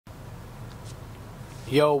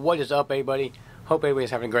Yo, what is up, everybody? Hope everybody's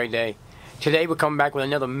having a great day. Today we're coming back with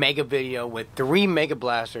another mega video with 3 mega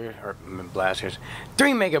blasters,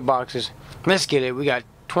 three mega boxes. Let's get it. We got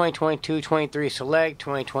 2022-23 Select,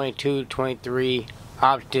 2022-23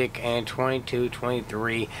 Optic, and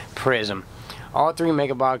 22-23 Prizm. All 3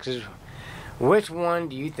 mega boxes. Which one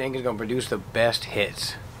do you think is going to produce the best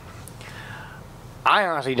hits? I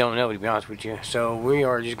honestly don't know, to be honest with you. So we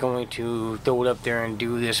are just going to throw it up there and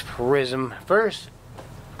do this Prizm first.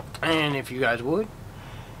 And if you guys would,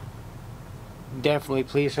 definitely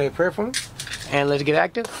please say a prayer for me. And let's get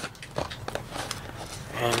active.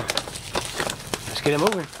 And let's get it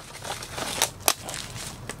moving.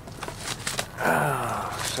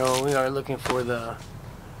 So we are looking for the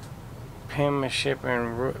penmanship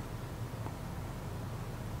and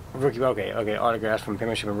rookie. Okay, autographs from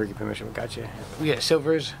penmanship and rookie penmanship. Gotcha. We got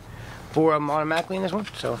silvers, 4 of them automatically in this one.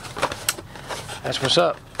 So that's what's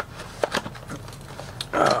up.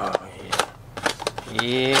 Oh,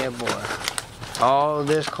 yeah, boy. All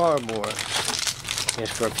this cardboard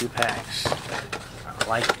is for a few packs. I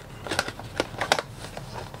like it.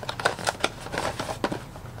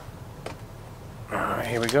 Alright,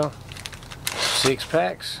 here we go. 6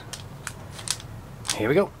 packs. Here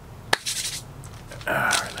we go.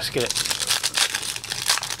 Alright, let's get it.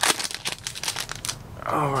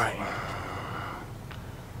 Alright.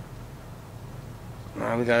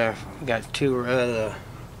 Now we got 2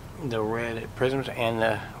 the red Prizms and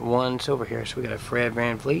the 1 silver here. So we got a Fred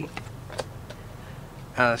VanVleet,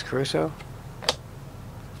 Alex Caruso.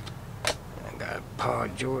 I got a Paul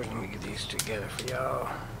George. Let me get these together for y'all.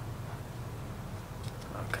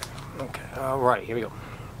 Okay. Alright, here we go.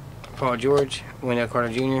 Paul George, Wendell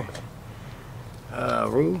Carter Jr.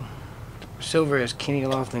 Rue. Silver is Kenny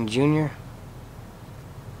Lofton Jr.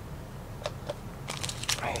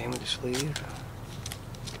 I hit him with the sleeve.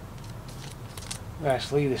 Gotta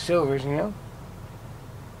sleeve the silvers, you know.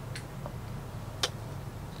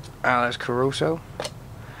 Alex Caruso.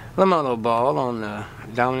 LaMelo Ball on the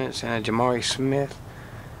dominance, and a Jamari Smith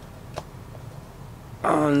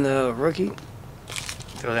on the rookie.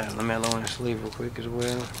 Throw that LaMelo in the sleeve real quick as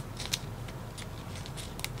well.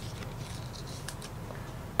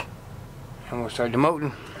 And we'll start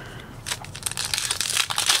demoting.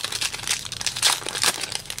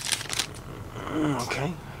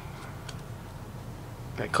 Okay.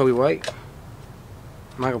 Got Kobe White,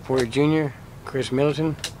 Michael Porter Jr., Chris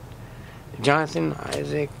Middleton, Jonathan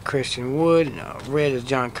Isaac, Christian Wood. Red is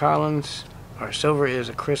John Collins. Our silver is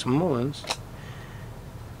a Chris Mullins.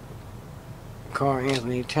 Karl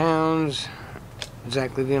Anthony Towns,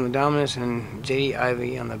 Zach LaVine on the dominance, and JD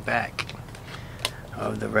Ivey on the back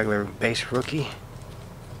of the regular base rookie.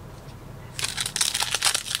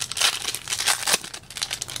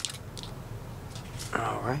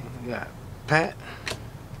 Alright, we got Pat.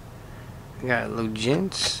 We got Lou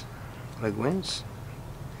Gents,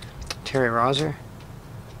 Terry Rozier,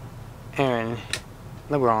 Aaron,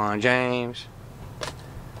 LeBron James.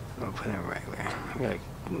 I'm gonna put him regular. We got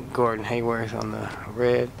Gordon Hayworth on the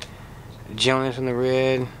red, Jonas on the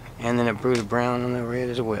red, and then a Bruce Brown on the red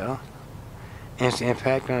as well. Instant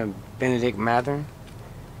Impact on a Benedict Mathurin.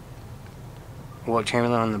 Walt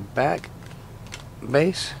Chamberlain on the back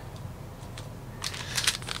base.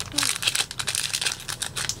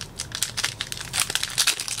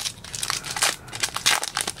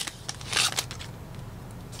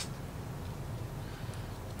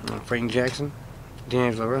 Frank Jackson,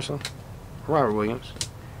 D'Angelo Russell, Robert Williams,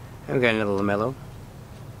 and we got another LaMelo,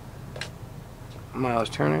 Miles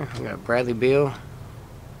Turner. We got Bradley Beal,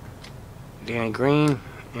 Danny Green,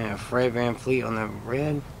 and Fred VanVleet on the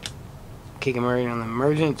red, Keegan Murray on the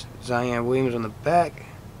emergence, Zion Williams on the back,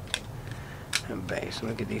 and base.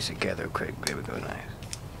 Let me get these together quick. There we go, nice.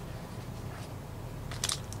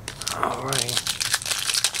 Alright.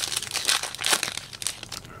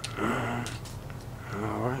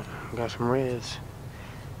 Alright, got some reds.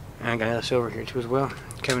 And I got another silver here too as well.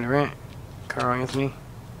 Kevin Durant, Karl Anthony,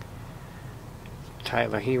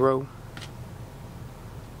 Tyler Hero,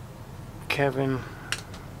 Kevin,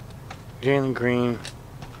 Jalen Green,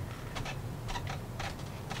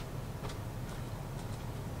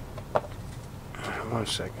 one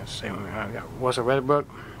second, I got Russell Westbrook,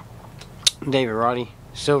 David Roddy.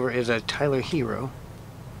 Silver is a Tyler Hero,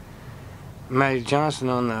 Magic Johnson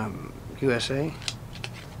on the USA.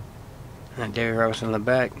 And David Robinson on the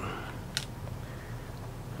back.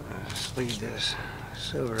 Sleeve this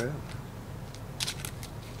silver up.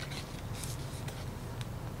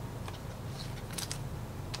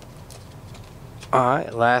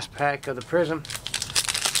 Alright, last pack of the Prizm.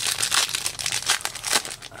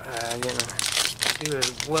 I didn't do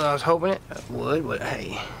as well I was hoping it would, but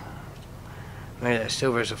hey. Maybe that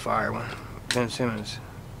silver is a fire one. Ben Simmons.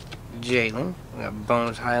 Jalen. We got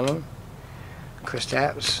Bones Highland.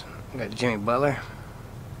 Kristaps. We got Jimmy Butler.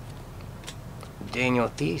 Daniel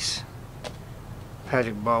Thies.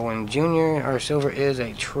 Patrick Baldwin Jr. Our silver is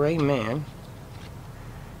a Trey Mann.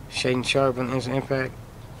 Shaden Sharp on Instant Impact.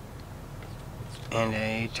 And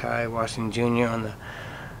a Ty Washington Jr. on the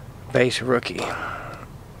base rookie.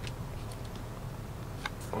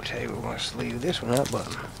 I'll tell you, we're going to sleeve this one up,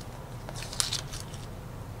 but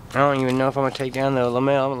I don't even know if I'm going to take down the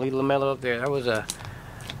LaMelo. I'm going to leave LaMelo up there. That was a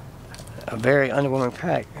very underwhelming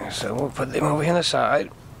pack. So we'll put them over here on the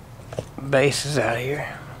side. Base is out of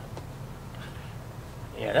here.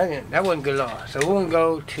 Yeah, that wasn't good at all. So we're going to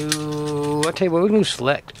go to, I'll tell you what, we're going to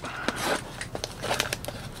select.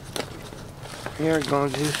 We're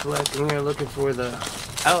going to do select, and we're looking for the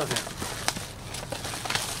elephant.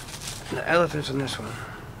 The elephant's on this one.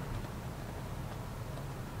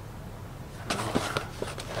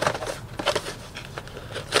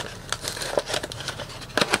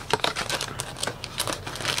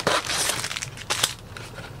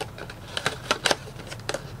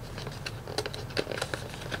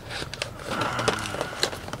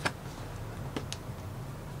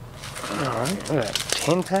 Alright, we got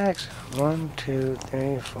 10 packs. 1, 2,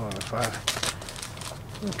 3, 4,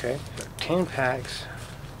 5. Okay, so 10 packs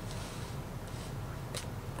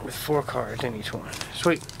with 4 cards in each one.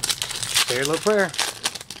 Sweet. Very low prayer.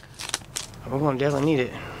 We're gonna definitely need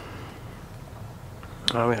it.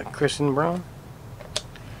 We got Kristen Brown,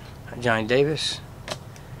 Johnny Davis.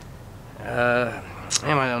 I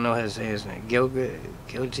don't know his name.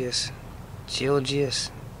 Gilgeous,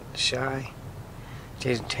 Shy,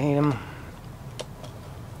 Jason Tatum.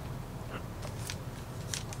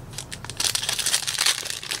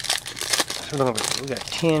 We got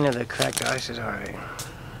 10 of the cracked ices already.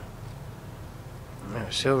 We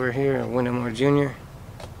have silver here, Wendell Moore Jr.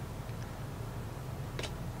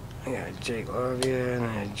 We got Jake Larvia and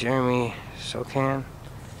then Jeremy Sokan.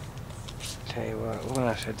 Tell you what, we're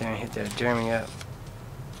gonna sit there and hit that Jeremy up.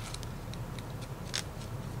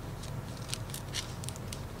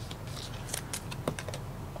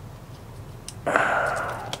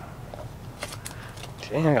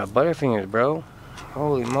 Dang, I got butterfingers, bro.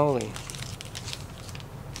 Holy moly.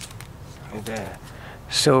 Look at that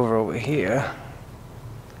silver over here.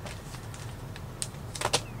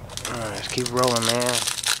 Alright, let's keep rolling, man.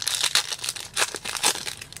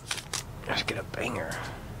 Let's get a banger.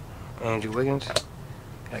 Andrew Wiggins.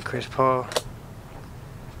 Got Chris Paul.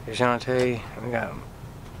 DeJounte. We got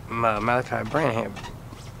Malachi Branham here.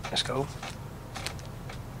 Let's go.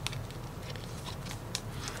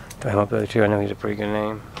 Throw him up there too. I know he's a pretty good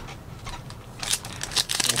name.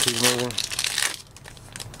 Let's keep moving.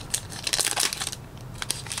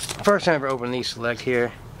 First time I ever opened these select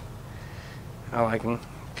here. I like them.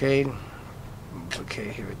 Cade. Okay,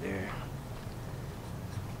 here or there.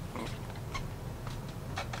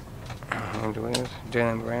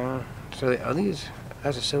 Jaylen Brown. So are these?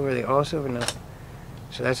 That's a silver. Are they all silver? No.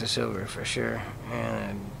 So that's a silver for sure.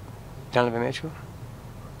 And Donovan Mitchell.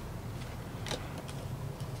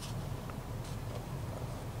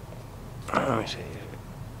 Let me see.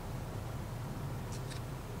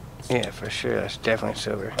 Yeah, for sure. That's definitely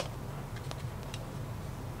silver.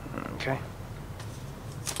 Okay.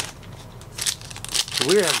 So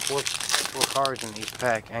we're having four cards in each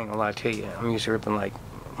pack. I ain't gonna lie to you. I'm used to ripping like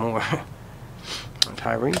more.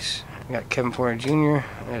 Tyrese. We got Kevin Porter Jr.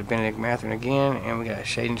 There's Benedict Mathurin again, and we got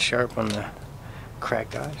Shaden Sharp on the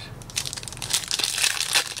cracked eyes.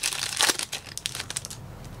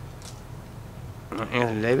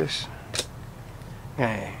 Anthony Davis.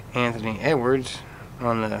 Okay, Anthony Edwards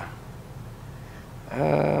on the.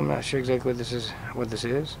 I'm not sure exactly what this is.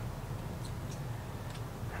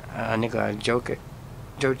 Nikola Jokic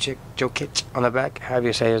on the back. How do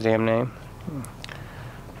you say his damn name?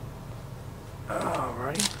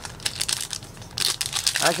 Alright.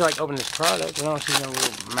 I actually like opening this product. I don't see no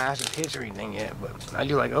real massive hits or anything yet, but I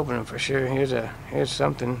do like opening them for sure. Here's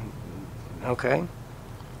something. Okay.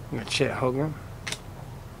 We got Chet Holmgren.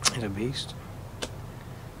 He's a beast.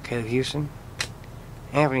 Caleb Houston.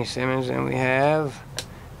 Anthony Simmons, and we have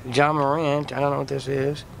John Morant. I don't know what this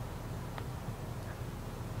is.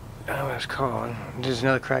 I don't know what it's called. This is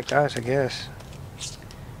another cracked ice, I guess.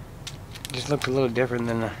 Just looked a little different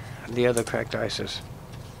than the other cracked ices.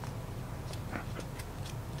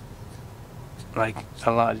 Like,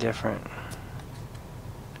 a lot different.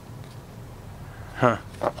 Huh.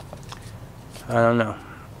 I don't know.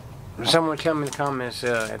 Someone tell me in the comments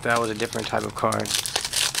if that was a different type of card.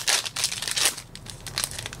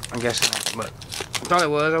 I guess not, but Thought it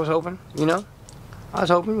was. I was hoping. You know, I was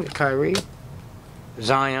hoping. Kyrie,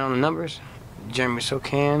 Zion on the numbers, Jeremy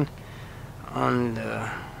Sokan on the.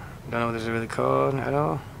 Don't know what this is really called at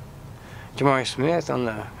all. Jamari Smith on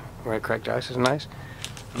the red cracked ice is nice.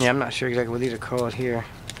 Yeah, I'm not sure exactly what these are called here.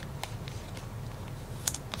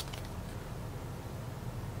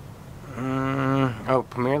 Oh,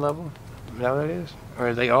 premier level? Is that what it is? Or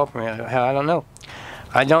are they all premier level? Hell, I don't know.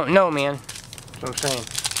 I don't know, man. That's what I'm saying.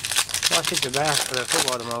 Well, I think the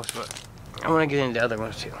football the most, but I want to get into the other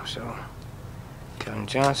ones too. So, Kevin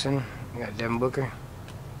Johnson, we got Devin Booker,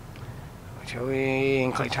 Joey,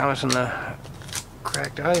 and Clay Thomas on the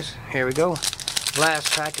cracked ice. Here we go.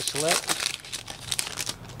 Last pack of select.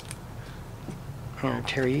 Here,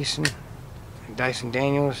 Terry Easton, Dyson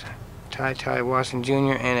Daniels, Ty Watson Jr.,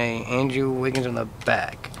 and a Andrew Wiggins on the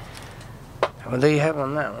back. Well, there you have it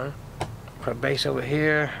on that one. Put base over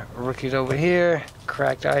here, rookies over here,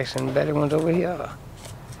 cracked ice and better ones over here.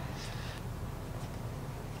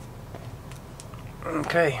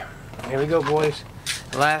 Okay, here we go, boys.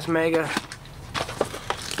 Last mega.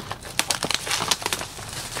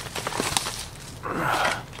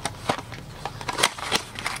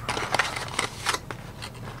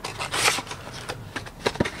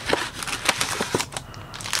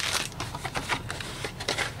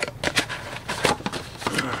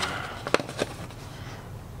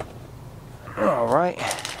 Alright,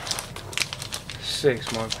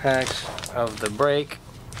 6 more packs of the break.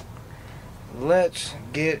 Let's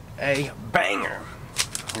get a banger.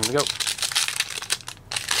 Here we go.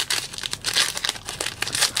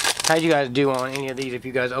 How'd you guys do on any of these if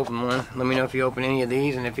you guys open one? Let me know if you open any of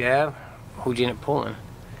these, and if you have, who'd you end up pulling?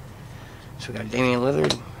 So we got Damian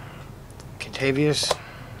Lillard, Kentavious,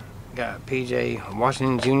 got PJ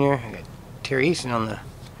Washington Jr., got Terry Easton on the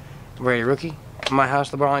Brady rookie. My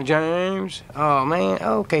house, LeBron James. Oh man.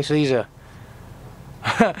 Okay, so these are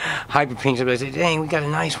hyper pinks. But I say, dang, we got a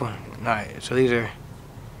nice one. All right, so these are.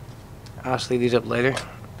 I'll sleeve these up later.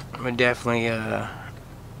 But definitely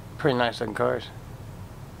pretty nice looking cars.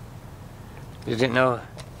 Just didn't know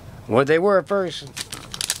what they were at first.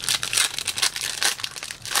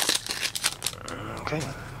 Okay,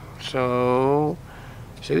 so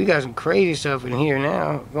we got some crazy stuff in here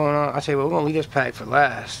now going on. I say, well, we're gonna leave this pack for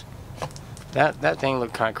last. That thing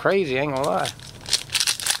looked kind of crazy, I ain't gonna lie.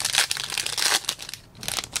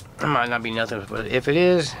 It might not be nothing, but if it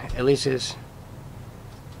is, at least it's...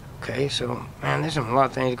 Okay, so, man, there's a lot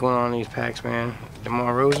of things going on in these packs, man.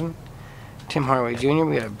 DeMar Rosen, Tim Hardaway Jr.,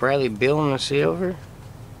 we got a Bradley Beal in the silver.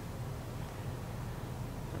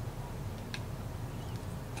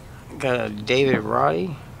 Got a David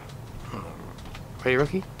Roddy, Brady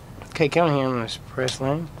rookie. Okay, Cunningham here on this press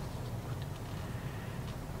lane.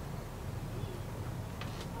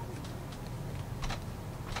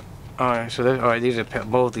 Alright, so alright, these are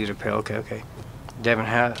both these are pale. Okay. Devin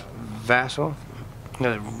Vassell,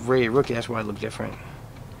 another Brady rookie. That's why it looked different.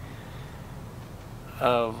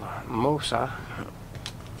 Of Mosa.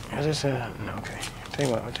 Is this a no? Okay. Tell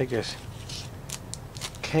you what, I'll take this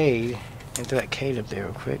Cade and throw that Cade up there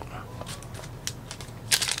real quick.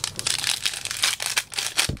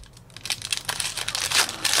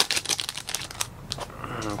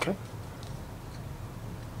 Okay.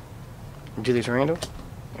 Julius Randle.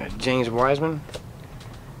 James Wiseman,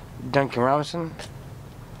 Duncan Robinson,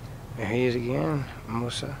 there he is again,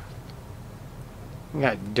 Musa. We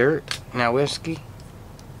got Dirt Nowitzki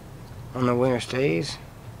on the winner stays,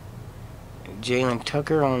 Jalen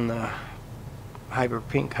Tucker on the hyper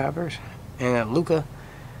pink hoppers, and Luka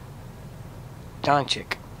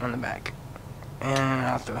Doncic on the back. And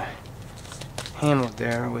I'll have to ham up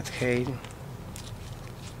there with Cade.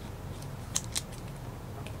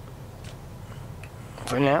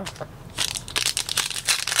 For now,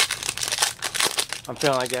 I'm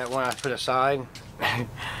feeling like that one I put aside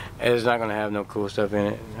it's not gonna have no cool stuff in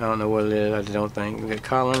it. I don't know what it is. I just don't think. We got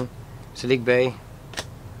Colin, Sadiq Bey,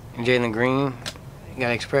 and Jalen Green. We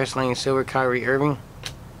got Express Lane Silver, Kyrie Irving.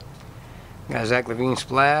 We got Zach LaVine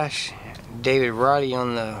Splash, David Roddy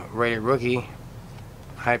on the rated rookie,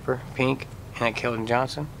 hyper pink, and Keldon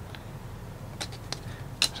Johnson.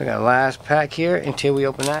 So I got a last pack here until we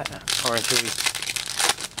open that, or until we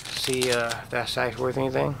see if that sack's worth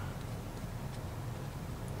anything.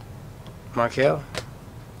 Markel,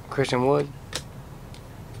 Christian Wood.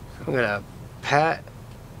 We got a Pat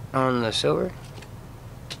on the silver.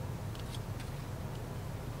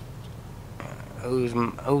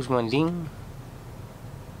 Ousmane.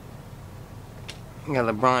 We got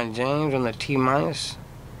LeBron James on the T minus.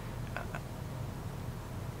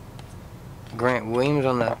 Grant Williams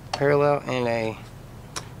on the parallel, and a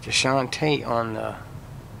Deshaun Tate on the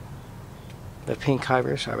The pink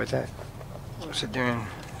hyper. Sorry about that. I'll sit there and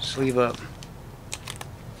sleeve up.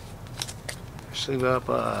 Sleeve up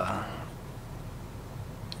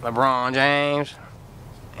LeBron James.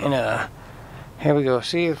 And here we go.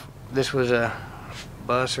 See if this was a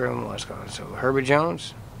bus or what's called. So Herbert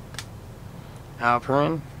Jones,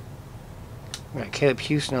 Alperin. We got Caleb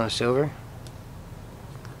Houston on the silver.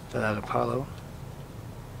 So that's Apollo.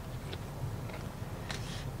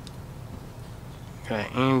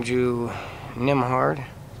 Got Andrew Nimhard.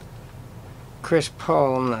 Chris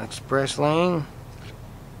Paul on the express lane.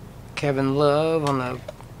 Kevin Love on the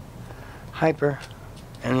hyper.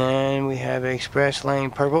 And then we have express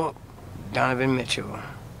lane purple. Donovan Mitchell.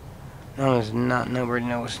 No, it's not numbered.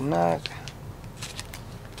 No, it's not.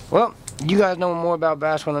 Well, you guys know more about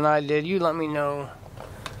basketball than I did. You let me know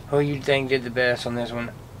who you think did the best on this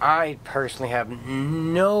one. I personally have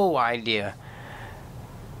no idea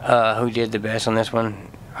who did the best on this one.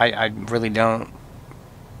 I really don't.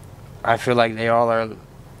 I feel like they all are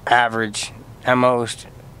average at most.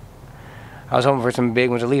 I was hoping for some big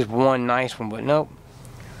ones, at least one nice one, but nope.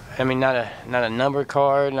 I mean, not a number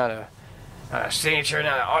card, not a signature,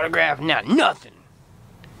 not an autograph, nothing.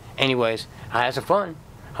 Anyways, I had some fun.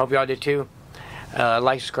 Hope y'all did too.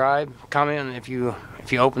 Like, subscribe, comment if you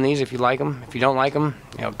open these, if you like them. If you don't like them,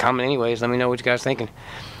 comment anyways. Let me know what you guys thinking.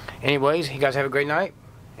 Anyways, you guys have a great night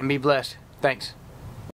and be blessed. Thanks.